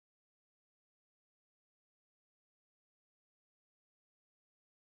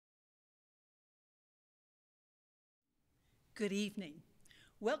Good evening.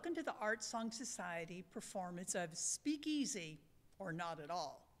 Welcome to the Art Song Society performance of Speakeasy, or Not at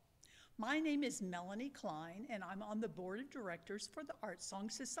All. My name is Melanie Klein, and I'm on the board of directors for the Art Song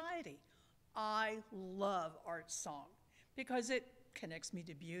Society. I love art song because it connects me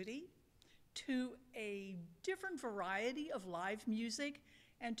to beauty, to a different variety of live music,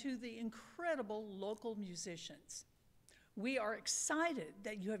 and to the incredible local musicians. We are excited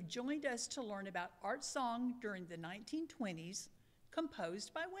that you have joined us to learn about art song during the 1920s,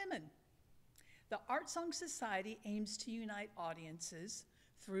 composed by women. The Art Song Society aims to unite audiences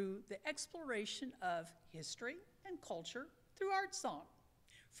through the exploration of history and culture through art song.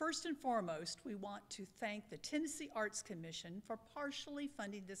 First and foremost, we want to thank the Tennessee Arts Commission for partially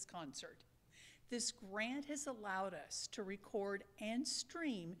funding this concert. This grant has allowed us to record and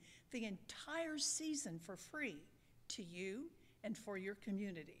stream the entire season for free to you and for your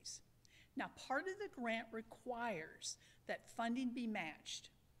communities. Now, part of the grant requires that funding be matched.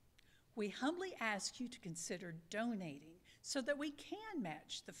 We humbly ask you to consider donating so that we can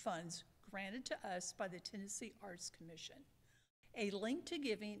match the funds granted to us by the Tennessee Arts Commission. A link to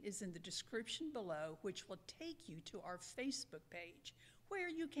giving is in the description below, which will take you to our Facebook page where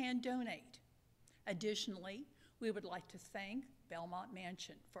you can donate. Additionally, we would like to thank Belmont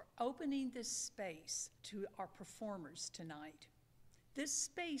Mansion for opening this space to our performers tonight. This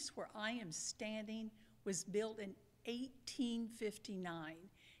space where I am standing was built in 1859,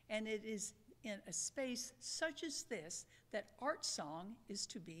 and it is in a space such as this that art song is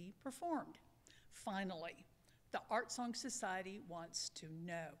to be performed. Finally, the Art Song Society wants to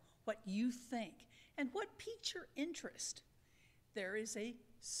know what you think and what piques your interest. There is a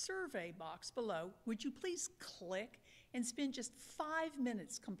survey box below. Would you please click and spend just 5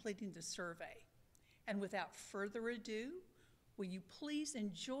 minutes completing the survey? And without further ado, will you please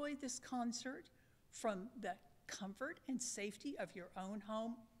enjoy this concert from the comfort and safety of your own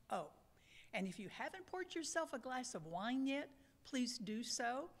home? Oh, and if you haven't poured yourself a glass of wine yet, please do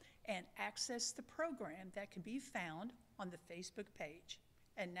so and access the program that can be found on the Facebook page.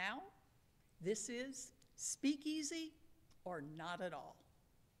 And now, this is Speakeasy or Not at All.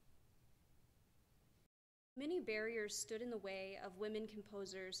 Many barriers stood in the way of women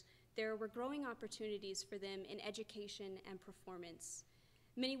composers. There were growing opportunities for them in education and performance.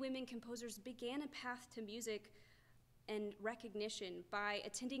 Many women composers began a path to music and recognition by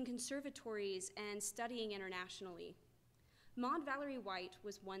attending conservatories and studying internationally. Maud Valerie White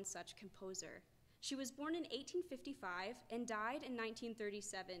was one such composer. She was born in 1855 and died in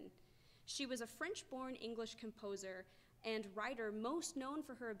 1937. She was a French-born English composer and writer, most known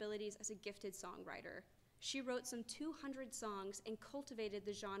for her abilities as a gifted songwriter. She wrote some 200 songs and cultivated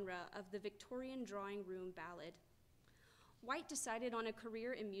the genre of the Victorian drawing room ballad. White decided on a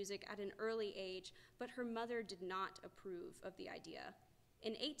career in music at an early age, but her mother did not approve of the idea.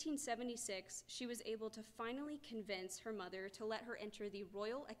 In 1876, she was able to finally convince her mother to let her enter the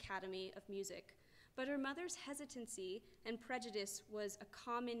Royal Academy of Music, but her mother's hesitancy and prejudice was a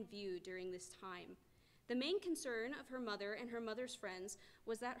common view during this time. The main concern of her mother and her mother's friends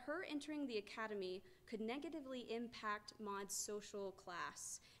was that her entering the academy could negatively impact Maud's social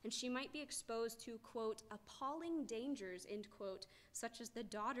class, and she might be exposed to, quote, appalling dangers, end quote, such as the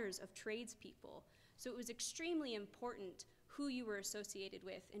daughters of tradespeople. So it was extremely important who you were associated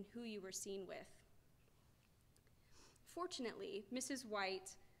with and who you were seen with. Fortunately, Mrs.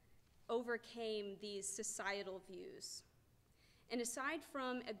 White overcame these societal views. And aside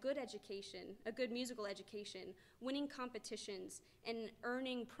from a good education, a good musical education, winning competitions and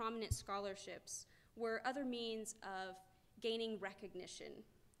earning prominent scholarships were other means of gaining recognition.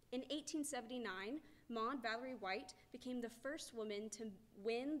 In 1879, Maud Valerie White became the first woman to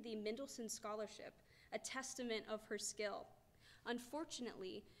win the Neilson Scholarship, a testament of her skill.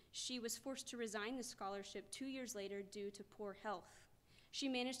 Unfortunately, she was forced to resign the scholarship 2 years later due to poor health. She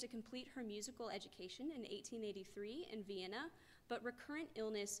managed to complete her musical education in 1883 in Vienna, but recurrent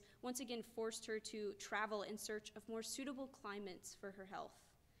illness once again forced her to travel in search of more suitable climates for her health.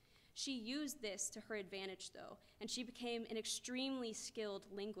 She used this to her advantage, though, and she became an extremely skilled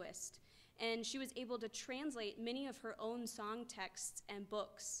linguist, and she was able to translate many of her own song texts and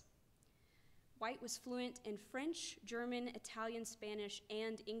books. White was fluent in French, German, Italian, Spanish,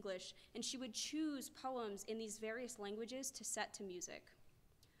 and English, and she would choose poems in these various languages to set to music.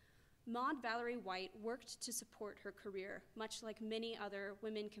 Maud Valerie White worked to support her career, much like many other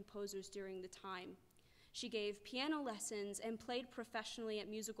women composers during the time. She gave piano lessons and played professionally at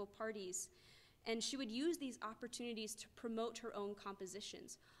musical parties, and she would use these opportunities to promote her own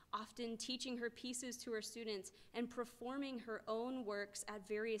compositions, often teaching her pieces to her students and performing her own works at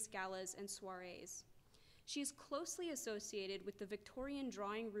various galas and soirees. She is closely associated with the Victorian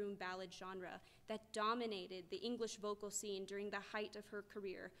drawing room ballad genre that dominated the English vocal scene during the height of her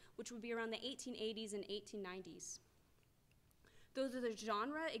career, which would be around the 1880s and 1890s. Though the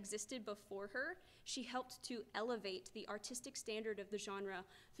genre existed before her, she helped to elevate the artistic standard of the genre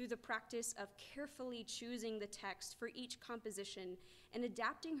through the practice of carefully choosing the text for each composition and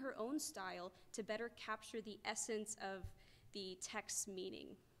adapting her own style to better capture the essence of the text's meaning.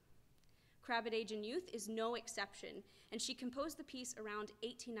 Crabbed Age and Youth is no exception, and she composed the piece around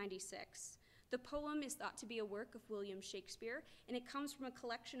 1896. The poem is thought to be a work of William Shakespeare, and it comes from a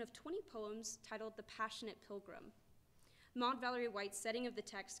collection of 20 poems titled The Passionate Pilgrim. Maud Valerie White's setting of the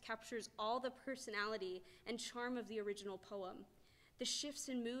text captures all the personality and charm of the original poem. The shifts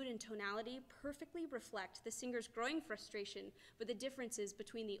in mood and tonality perfectly reflect the singer's growing frustration with the differences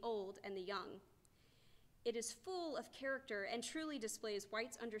between the old and the young. It is full of character and truly displays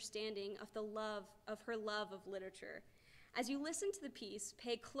White's understanding of her love of literature. As you listen to the piece,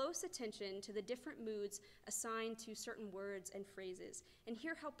 pay close attention to the different moods assigned to certain words and phrases, and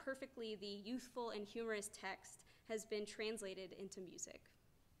hear how perfectly the youthful and humorous text has been translated into music.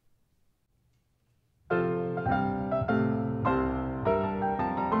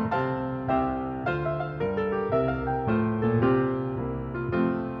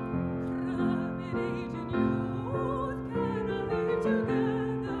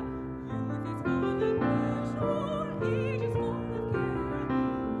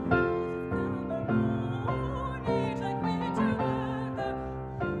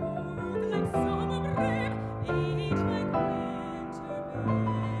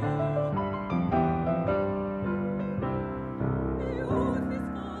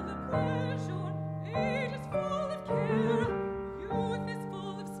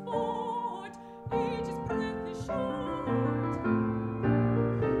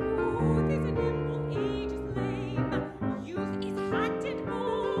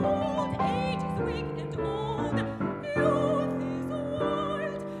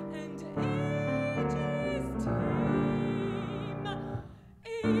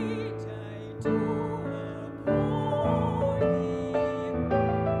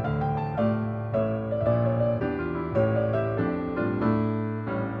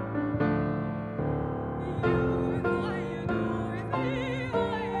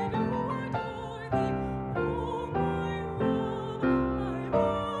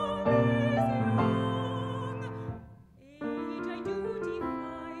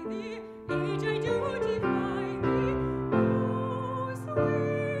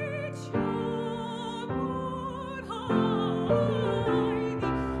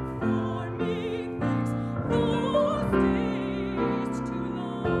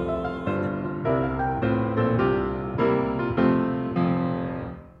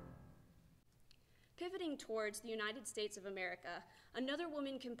 Towards the United States of America, another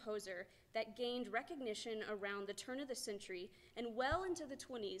woman composer that gained recognition around the turn of the century and well into the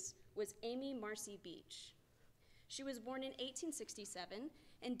 20s was Amy Marcy Beach. She was born in 1867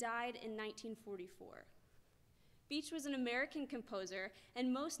 and died in 1944. Beach was an American composer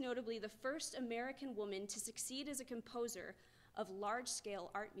and most notably the first American woman to succeed as a composer of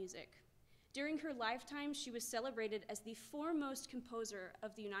large-scale art music. During her lifetime, she was celebrated as the foremost composer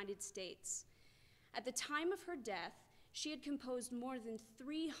of the United States. At the time of her death, she had composed more than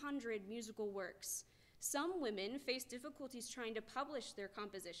 300 musical works. Some women faced difficulties trying to publish their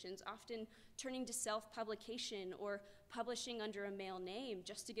compositions, often turning to self-publication or publishing under a male name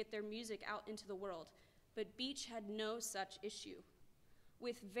just to get their music out into the world. But Beach had no such issue.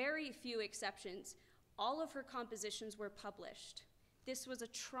 With very few exceptions, all of her compositions were published. This was a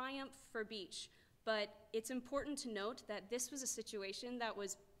triumph for Beach, but it's important to note that this was a situation that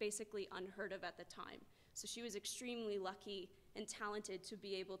was basically unheard of at the time. So she was extremely lucky and talented to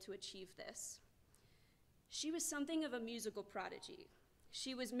be able to achieve this. She was something of a musical prodigy.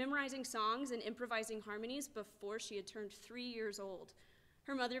 She was memorizing songs and improvising harmonies before she had turned 3 years old.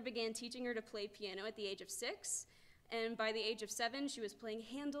 Her mother began teaching her to play piano at the age of 6, and by the age of 7, she was playing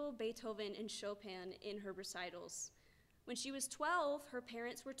Handel, Beethoven, and Chopin in her recitals. When she was 12, her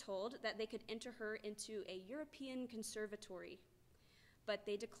parents were told that they could enter her into a European conservatory, but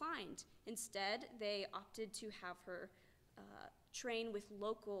they declined. Instead, they opted to have her train with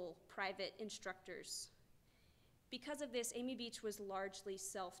local private instructors. Because of this, Amy Beach was largely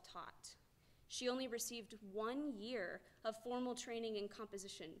self-taught. She only received 1 year of formal training in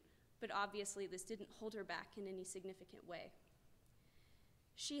composition, but obviously this didn't hold her back in any significant way.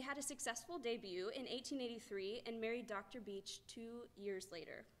 She had a successful debut in 1883 and married Dr. Beach 2 years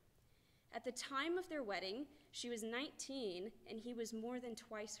later. At the time of their wedding, she was 19 and he was more than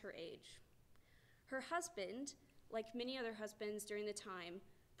twice her age. Her husband, like many other husbands during the time,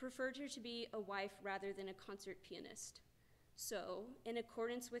 preferred her to be a wife rather than a concert pianist. So, in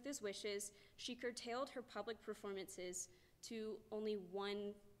accordance with his wishes, she curtailed her public performances to only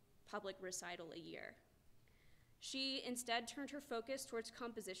one public recital a year. She instead turned her focus towards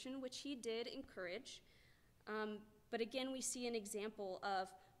composition, which he did encourage. But again, we see an example of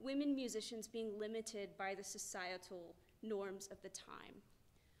women musicians being limited by the societal norms of the time.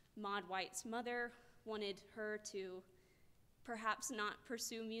 Maud White's mother wanted her to perhaps not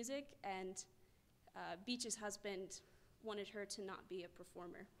pursue music, and Beach's husband wanted her to not be a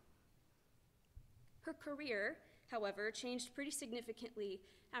performer. Her career, however, changed pretty significantly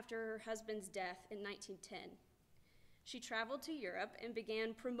after her husband's death in 1910. She traveled to Europe and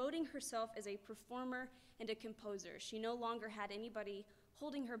began promoting herself as a performer and a composer. She no longer had anybody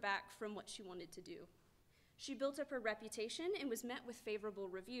holding her back from what she wanted to do. She built up her reputation and was met with favorable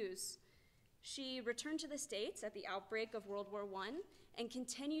reviews. She returned to the States at the outbreak of World War I and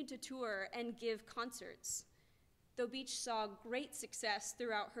continued to tour and give concerts. Though Beach saw great success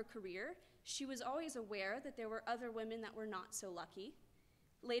throughout her career, she was always aware that there were other women that were not so lucky.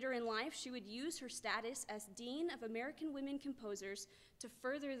 Later in life, she would use her status as Dean of American Women Composers to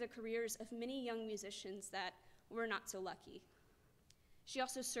further the careers of many young musicians that were not so lucky. She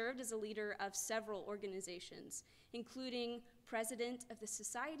also served as a leader of several organizations, including president of the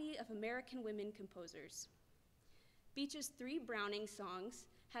Society of American Women Composers. Beach's 3 Browning songs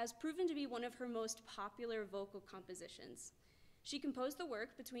has proven to be one of her most popular vocal compositions. She composed the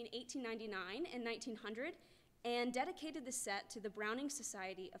work between 1899 and 1900 and dedicated the set to the Browning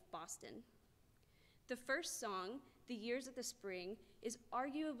Society of Boston. The first song, The Years at the Spring, is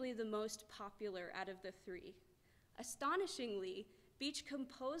arguably the most popular out of the 3. Astonishingly, Beach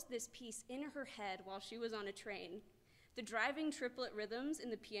composed this piece in her head while she was on a train. The driving triplet rhythms in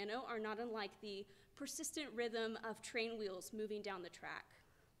the piano are not unlike the persistent rhythm of train wheels moving down the track.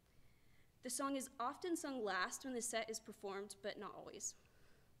 The song is often sung last when the set is performed, but not always.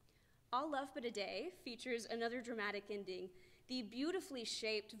 All Love But a Day features another dramatic ending. The beautifully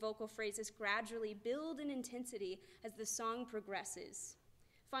shaped vocal phrases gradually build in intensity as the song progresses.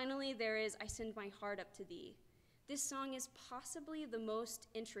 Finally, there is I Send My Heart Up to Thee. This song is possibly the most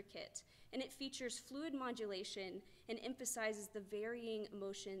intricate, and it features fluid modulation and emphasizes the varying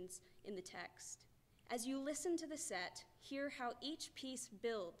emotions in the text. As you listen to the set, hear how each piece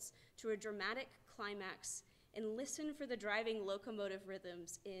builds to a dramatic climax, and listen for the driving locomotive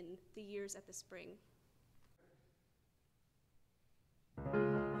rhythms in The Years at the Spring.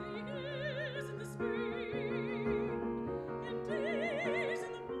 Years in the spring, and days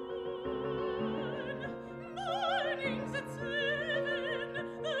in the moon, mornings at 7, the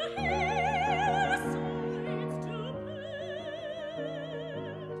hillsides to bed.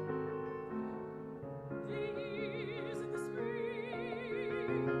 The years in the spring,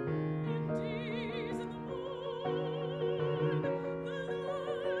 and days in the moon, the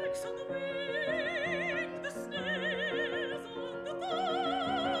larks on the wing, the snails on the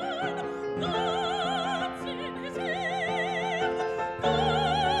thorn, God's in his hand,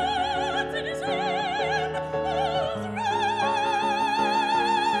 God's in his hand, all's right with the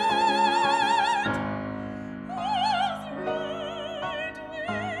world.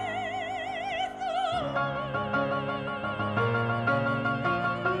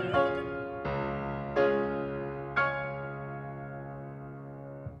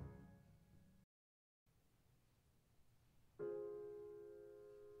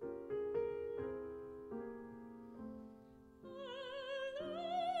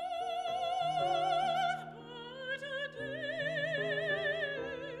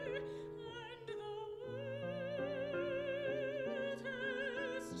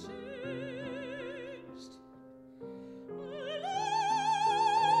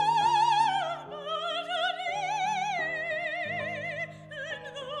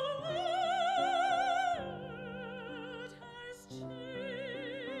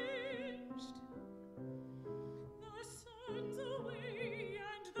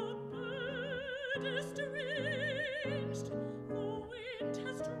 Deranged, the wind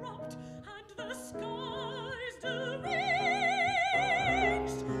has dropped and the sky's deranged.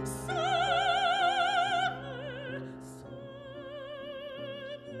 Summer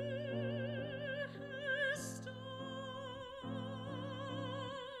has stopped.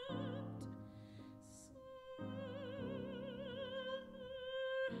 Summer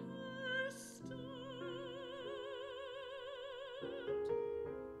has stopped.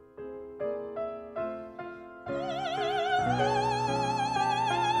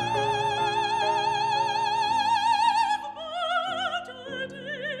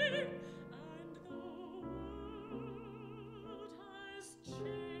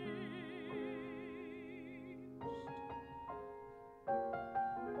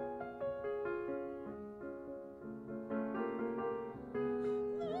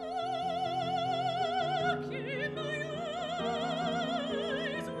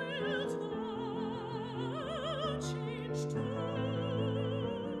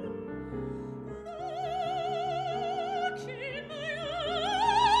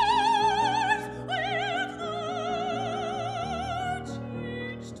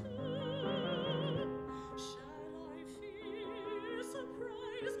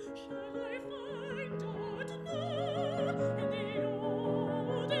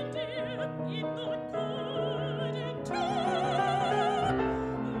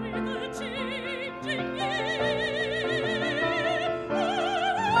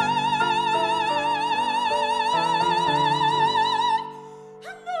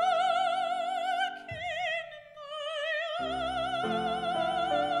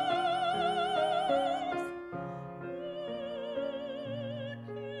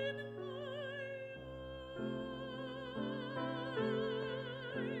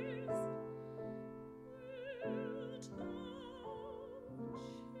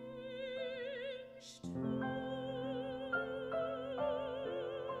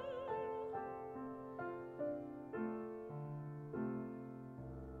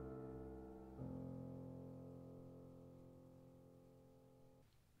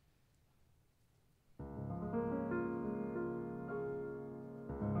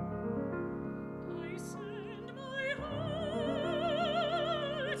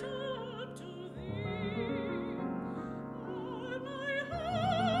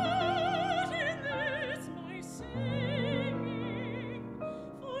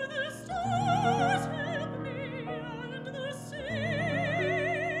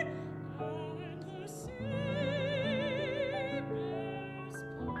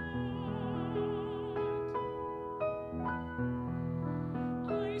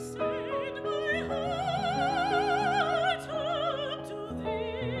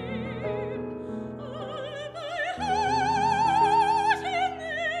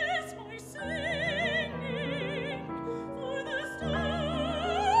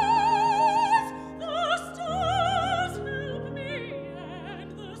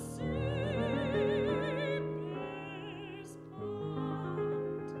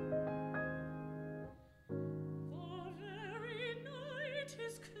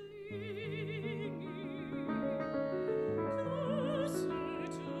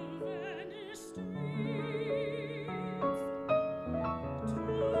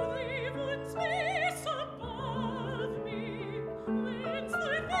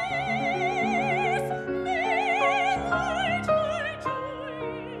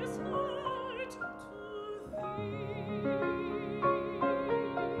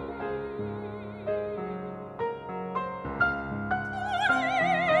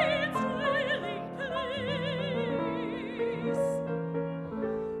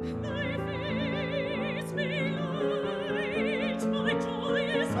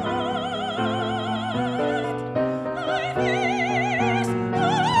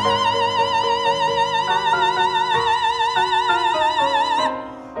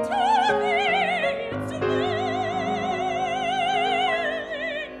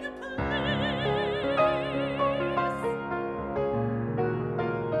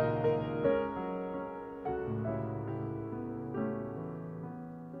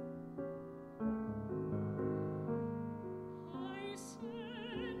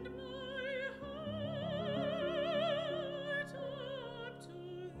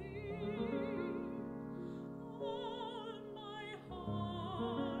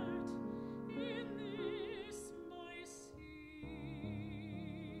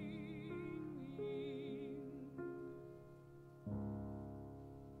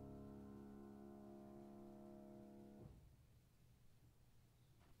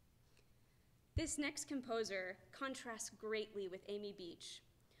 This next composer contrasts greatly with Amy Beach.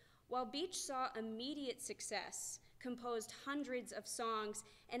 While Beach saw immediate success, composed hundreds of songs,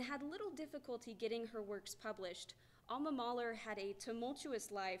 and had little difficulty getting her works published, Alma Mahler had a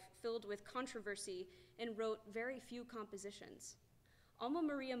tumultuous life filled with controversy and wrote very few compositions. Alma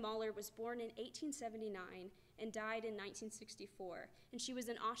Maria Mahler was born in 1879 and died in 1964, and she was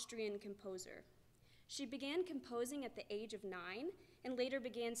an Austrian composer. She began composing at the age of 9 and later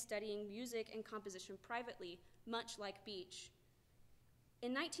began studying music and composition privately, much like Beach.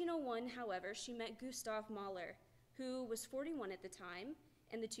 In 1901, however, she met Gustav Mahler, who was 41 at the time,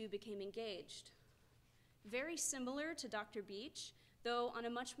 and the two became engaged. Very similar to Dr. Beach, though on a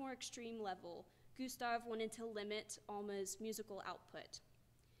much more extreme level, Gustav wanted to limit Alma's musical output.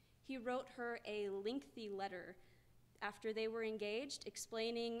 He wrote her a lengthy letter after they were engaged,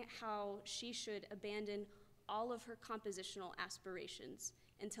 explaining how she should abandon all of her compositional aspirations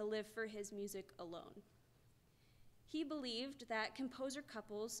and to live for his music alone. He believed that composer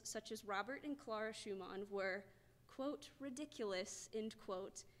couples such as Robert and Clara Schumann were, quote, ridiculous, end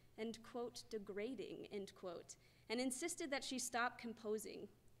quote, and, quote, degrading, end quote, and insisted that she stop composing.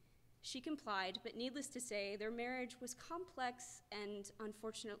 She complied, but needless to say, their marriage was complex and,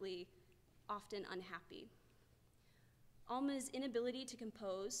 unfortunately, often unhappy. Alma's inability to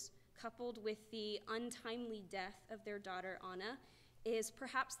compose, coupled with the untimely death of their daughter Anna, is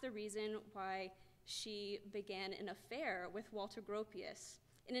perhaps the reason why she began an affair with Walter Gropius.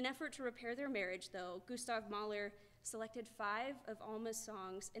 In an effort to repair their marriage, though, Gustav Mahler selected 5 of Alma's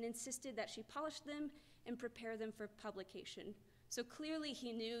songs and insisted that she polish them and prepare them for publication. So clearly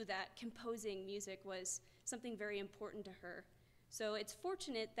he knew that composing music was something very important to her. So it's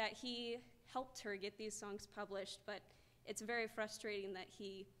fortunate that he helped her get these songs published, but it's very frustrating that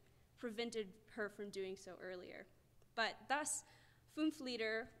he prevented her from doing so earlier. But thus, Fünf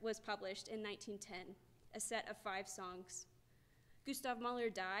Lieder was published in 1910, a set of 5 songs. Gustav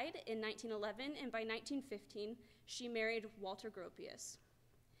Mahler died in 1911, and by 1915, she married Walter Gropius.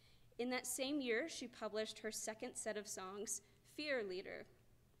 In that same year, she published her second set of songs, Vier Lieder.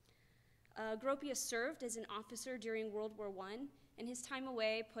 Gropius served as an officer during World War I, and his time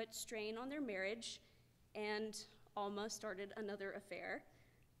away put strain on their marriage, and Alma started another affair.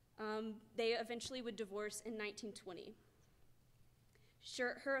 They eventually would divorce in 1920.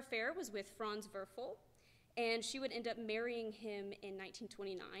 Her affair was with Franz Werfel, and she would end up marrying him in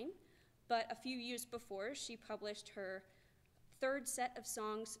 1929, but a few years before, she published her third set of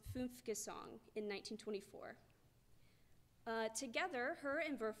songs, Fünf Gesang, in 1924. Together, her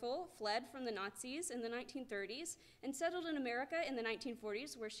and Werfel fled from the Nazis in the 1930s and settled in America in the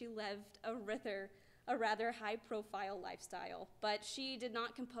 1940s, where she lived a rather high-profile lifestyle, but she did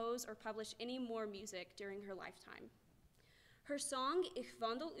not compose or publish any more music during her lifetime. Her song, Ich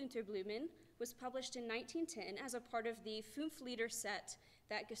wandel unter Blumen, was published in 1910 as a part of the Fünf Lieder set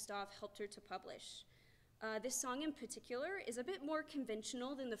that Gustav helped her to publish. This song in particular is a bit more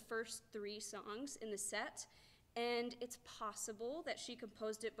conventional than the first 3 songs in the set, and it's possible that she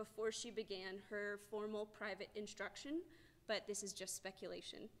composed it before she began her formal private instruction, but this is just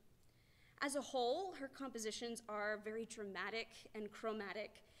speculation. As a whole, her compositions are very dramatic and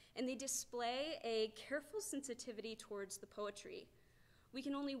chromatic, and they display a careful sensitivity towards the poetry. We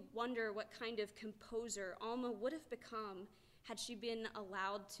can only wonder what kind of composer Alma would have become had she been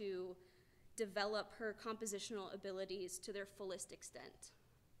allowed to develop her compositional abilities to their fullest extent.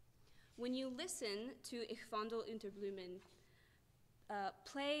 When you listen to Ich wandel unter Blumen,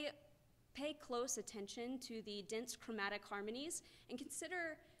 pay close attention to the dense chromatic harmonies and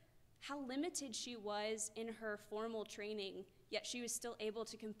consider how limited she was in her formal training, yet she was still able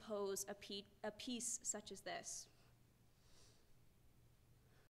to compose a piece such as this.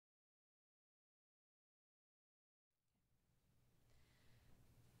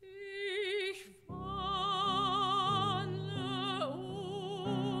 Ich wandle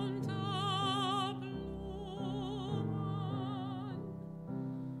unter Blumen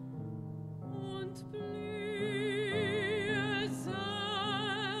und blühe selber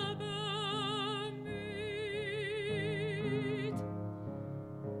mit.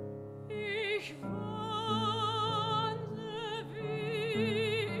 Ich wandle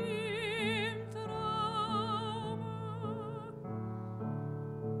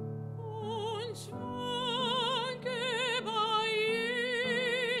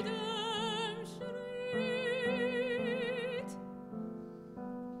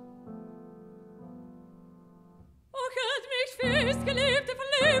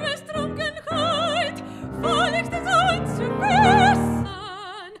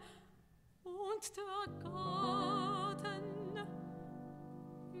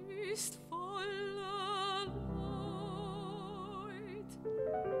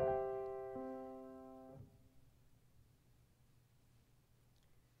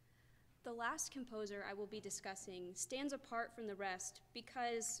the last composer I will be discussing stands apart from the rest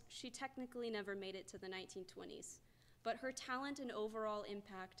because she technically never made it to the 1920s, but her talent and overall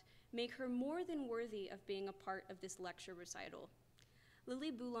impact make her more than worthy of being a part of this lecture recital.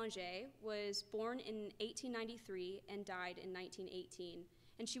 Lily Boulanger was born in 1893 and died in 1918,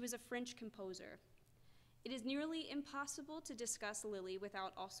 and she was a French composer. It is nearly impossible to discuss Lily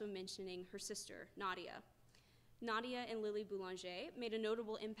without also mentioning her sister, Nadia. Nadia and Lily Boulanger made a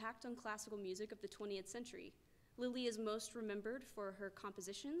notable impact on classical music of the 20th century. Lily is most remembered for her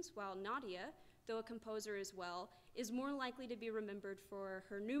compositions, while Nadia, though a composer as well, is more likely to be remembered for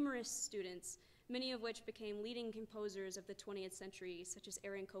her numerous students, many of which became leading composers of the 20th century, such as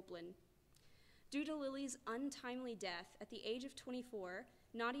Eyre and Copland. Due to Lily's untimely death at the age of 24,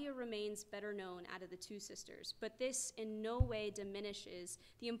 Nadia remains better known out of the two sisters, but this in no way diminishes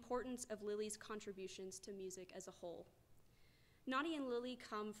the importance of Lily's contributions to music as a whole. Nadia and Lily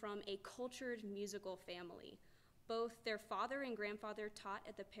come from a cultured musical family. Both their father and grandfather taught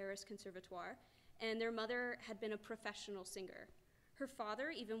at the Paris Conservatoire, and their mother had been a professional singer. Her father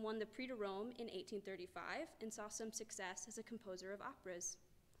even won the Prix de Rome in 1835 and saw some success as a composer of operas.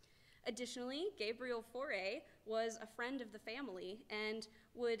 Additionally, Gabriel Fauré was a friend of the family and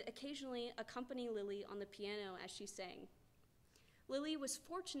would occasionally accompany Lily on the piano as she sang. Lily was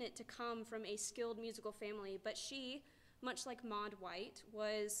fortunate to come from a skilled musical family, but she, much like Maud White,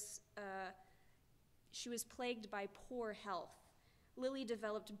 was plagued by poor health. Lily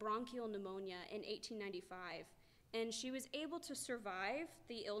developed bronchial pneumonia in 1895, and she was able to survive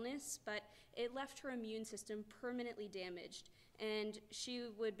the illness, but it left her immune system permanently damaged, and she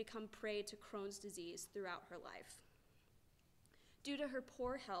would become prey to Crohn's disease throughout her life. Due to her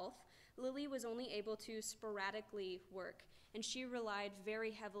poor health, Lily was only able to sporadically work, and she relied very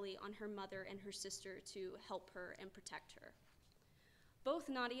heavily on her mother and her sister to help her and protect her. Both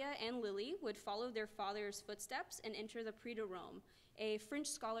Nadia and Lily would follow their father's footsteps and enter the Prix de Rome, a French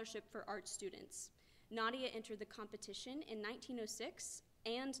scholarship for art students. Nadia entered the competition in 1906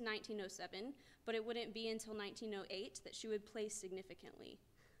 and 1907, but it wouldn't be until 1908 that she would place significantly.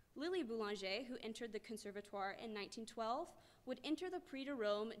 Lily Boulanger, who entered the Conservatoire in 1912, would enter the Prix de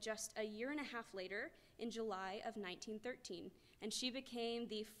Rome just a year and a half later in July of 1913, and she became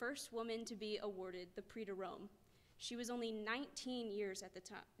the first woman to be awarded the Prix de Rome. She was only 19 years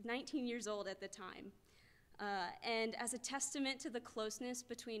old at the time. And as a testament to the closeness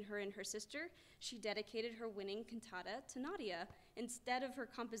between her and her sister, she dedicated her winning cantata to Nadia instead of her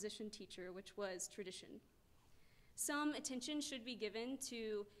composition teacher, which was tradition. Some attention should be given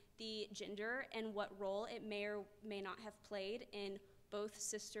to the gender and what role it may or may not have played in both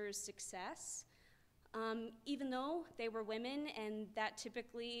sisters' success. Even though they were women, and that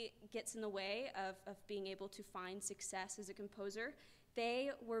typically gets in the way of being able to find success as a composer,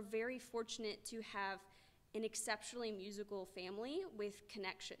 they were very fortunate to have an exceptionally musical family with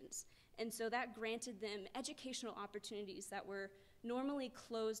connections. And so that granted them educational opportunities that were normally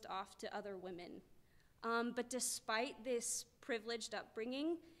closed off to other women. But despite this privileged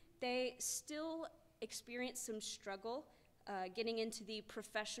upbringing, they still experienced some struggle getting into the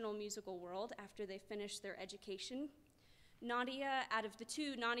professional musical world after they finished their education. Nadia, out of the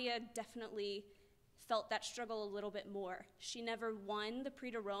two, Nadia definitely felt that struggle a little bit more. She never won the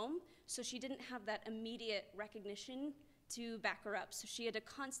Prix de Rome, so she didn't have that immediate recognition to back her up, so she had to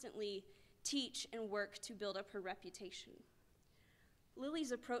constantly teach and work to build up her reputation.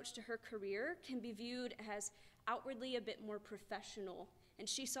 Lily's approach to her career can be viewed as outwardly a bit more professional, and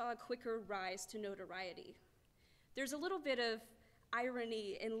she saw a quicker rise to notoriety. There's a little bit of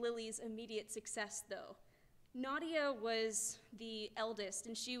irony in Lily's immediate success, though. Nadia was the eldest,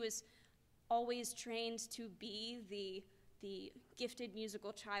 and she was always trained to be the gifted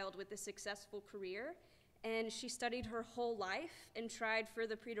musical child with a successful career, and she studied her whole life and tried for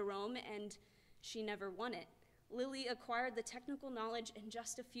the Prix de Rome, and she never won it. Lily acquired the technical knowledge in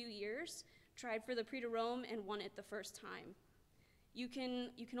just a few years, tried for the Prix de Rome, and won it the first time. You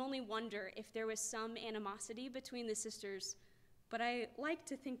can only wonder if there was some animosity between the sisters, but I like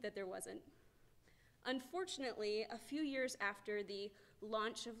to think that there wasn't. Unfortunately, a few years after the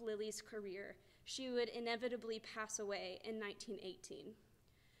launch of Lily's career, she would inevitably pass away in 1918.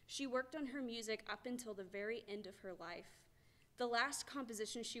 She worked on her music up until the very end of her life. The last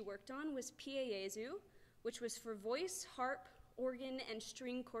composition she worked on was Pianist, which was for voice, harp, organ, and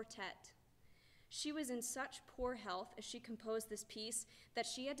string quartet. She was in such poor health as she composed this piece that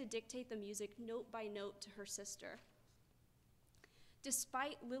she had to dictate the music note by note to her sister.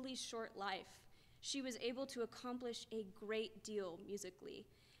 Despite Lily's short life, she was able to accomplish a great deal musically,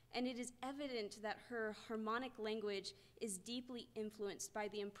 and it is evident that her harmonic language is deeply influenced by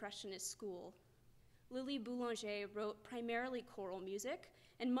the Impressionist school. Lily Boulanger wrote primarily choral music,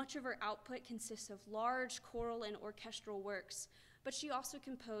 and much of her output consists of large choral and orchestral works, but she also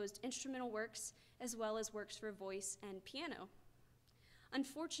composed instrumental works as well as works for voice and piano.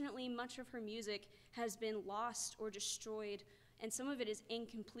 Unfortunately, much of her music has been lost or destroyed, and some of it is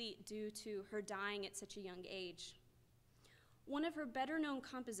incomplete due to her dying at such a young age. One of her better-known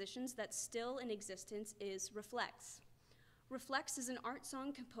compositions that's still in existence is Reflex. Reflex is an art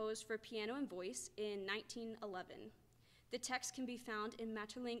song composed for piano and voice in 1911. The text can be found in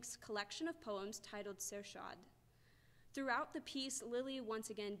Maeterlinck's collection of poems titled Serchade. Throughout the piece, Lily once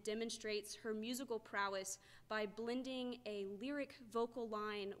again demonstrates her musical prowess by blending a lyric vocal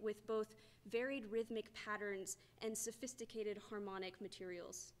line with both varied rhythmic patterns and sophisticated harmonic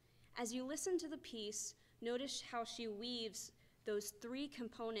materials. As you listen to the piece, notice how she weaves those three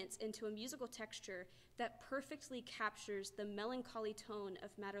components into a musical texture that perfectly captures the melancholy tone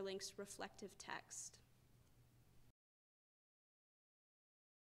of Maeterlinck's reflective text.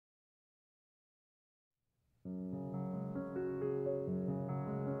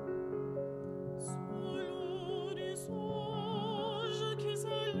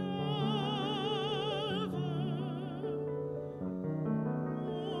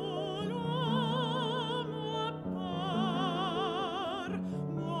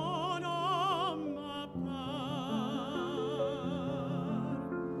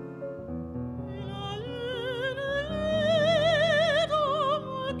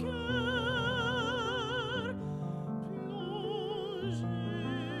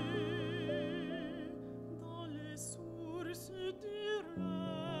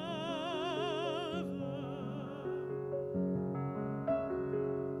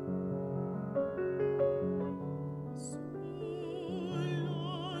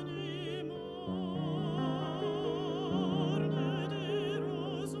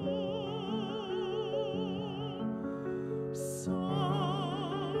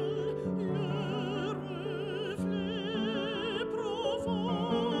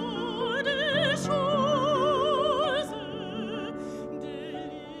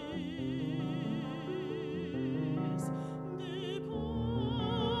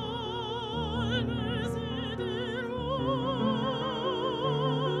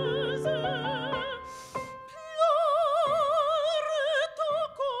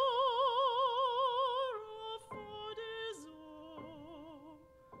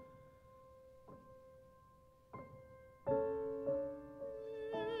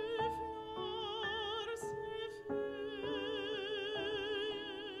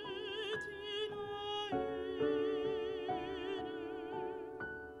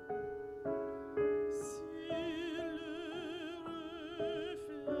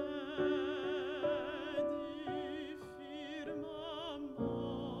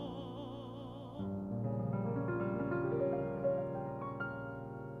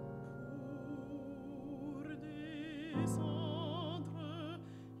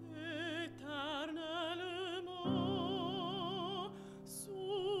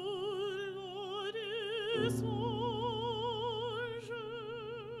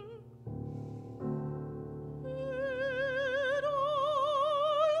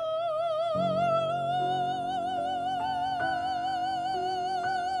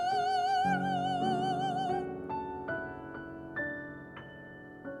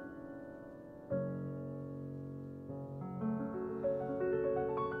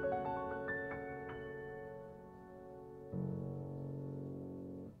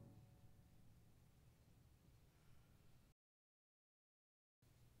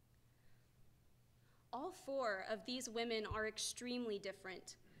 All four of these women are extremely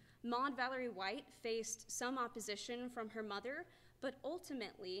different. Maud Valerie White faced some opposition from her mother, but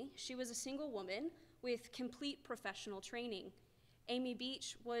ultimately she was a single woman with complete professional training. Amy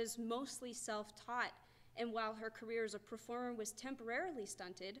Beach was mostly self-taught, and while her career as a performer was temporarily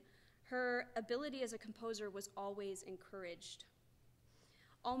stunted, her ability as a composer was always encouraged.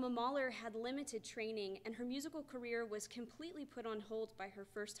 Alma Mahler had limited training, and her musical career was completely put on hold by her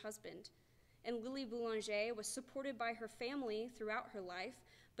first husband. And Lily Boulanger was supported by her family throughout her life,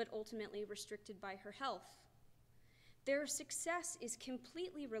 but ultimately restricted by her health. Their success is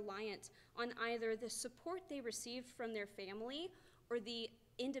completely reliant on either the support they received from their family or the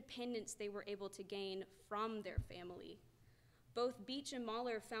independence they were able to gain from their family. Both Beach and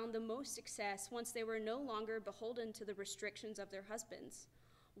Mahler found the most success once they were no longer beholden to the restrictions of their husbands.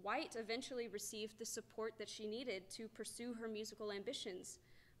 White eventually received the support that she needed to pursue her musical ambitions,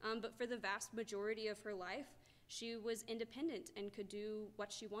 but for the vast majority of her life, She was independent and could do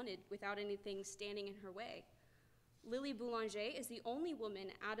what she wanted without anything standing in her way. Lily Boulanger is the only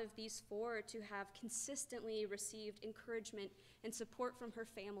woman out of these four to have consistently received encouragement and support from her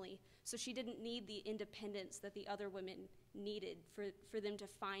family, so she didn't need the independence that the other women needed for them to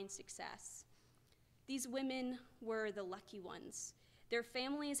find success. These women were the lucky ones. Their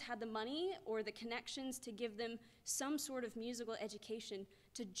families had the money or the connections to give them some sort of musical education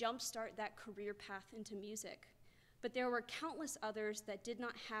to jumpstart that career path into music. But there were countless others that did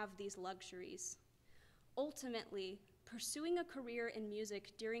not have these luxuries. Ultimately, pursuing a career in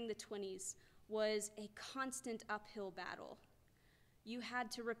music during the 20s was a constant uphill battle. You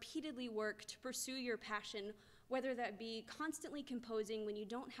had to repeatedly work to pursue your passion, whether that be constantly composing when you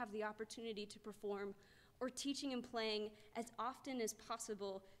don't have the opportunity to perform, or teaching and playing as often as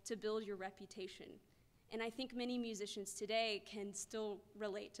possible to build your reputation. And I think many musicians today can still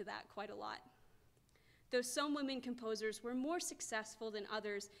relate to that quite a lot. Though some women composers were more successful than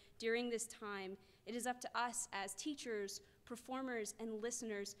others during this time, it is up to us as teachers, performers, and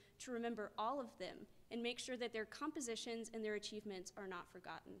listeners to remember all of them and make sure that their compositions and their achievements are not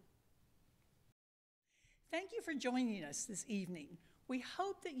forgotten. Thank you for joining us this evening. We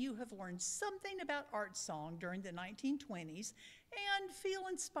hope that you have learned something about art song during the 1920s and feel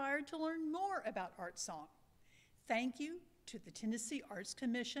inspired to learn more about art song. Thank you to the Tennessee Arts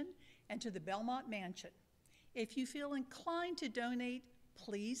Commission and to the Belmont Mansion. If you feel inclined to donate,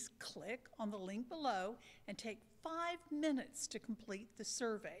 please click on the link below and take 5 minutes to complete the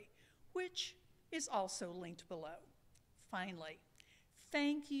survey, which is also linked below. Finally,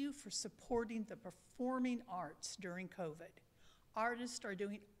 thank you for supporting the performing arts during COVID. Artists are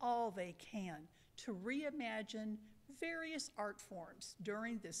doing all they can to reimagine various art forms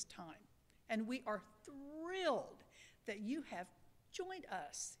during this time, and we are thrilled that you have joined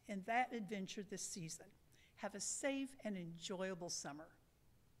us in that adventure this season. Have a safe and enjoyable summer.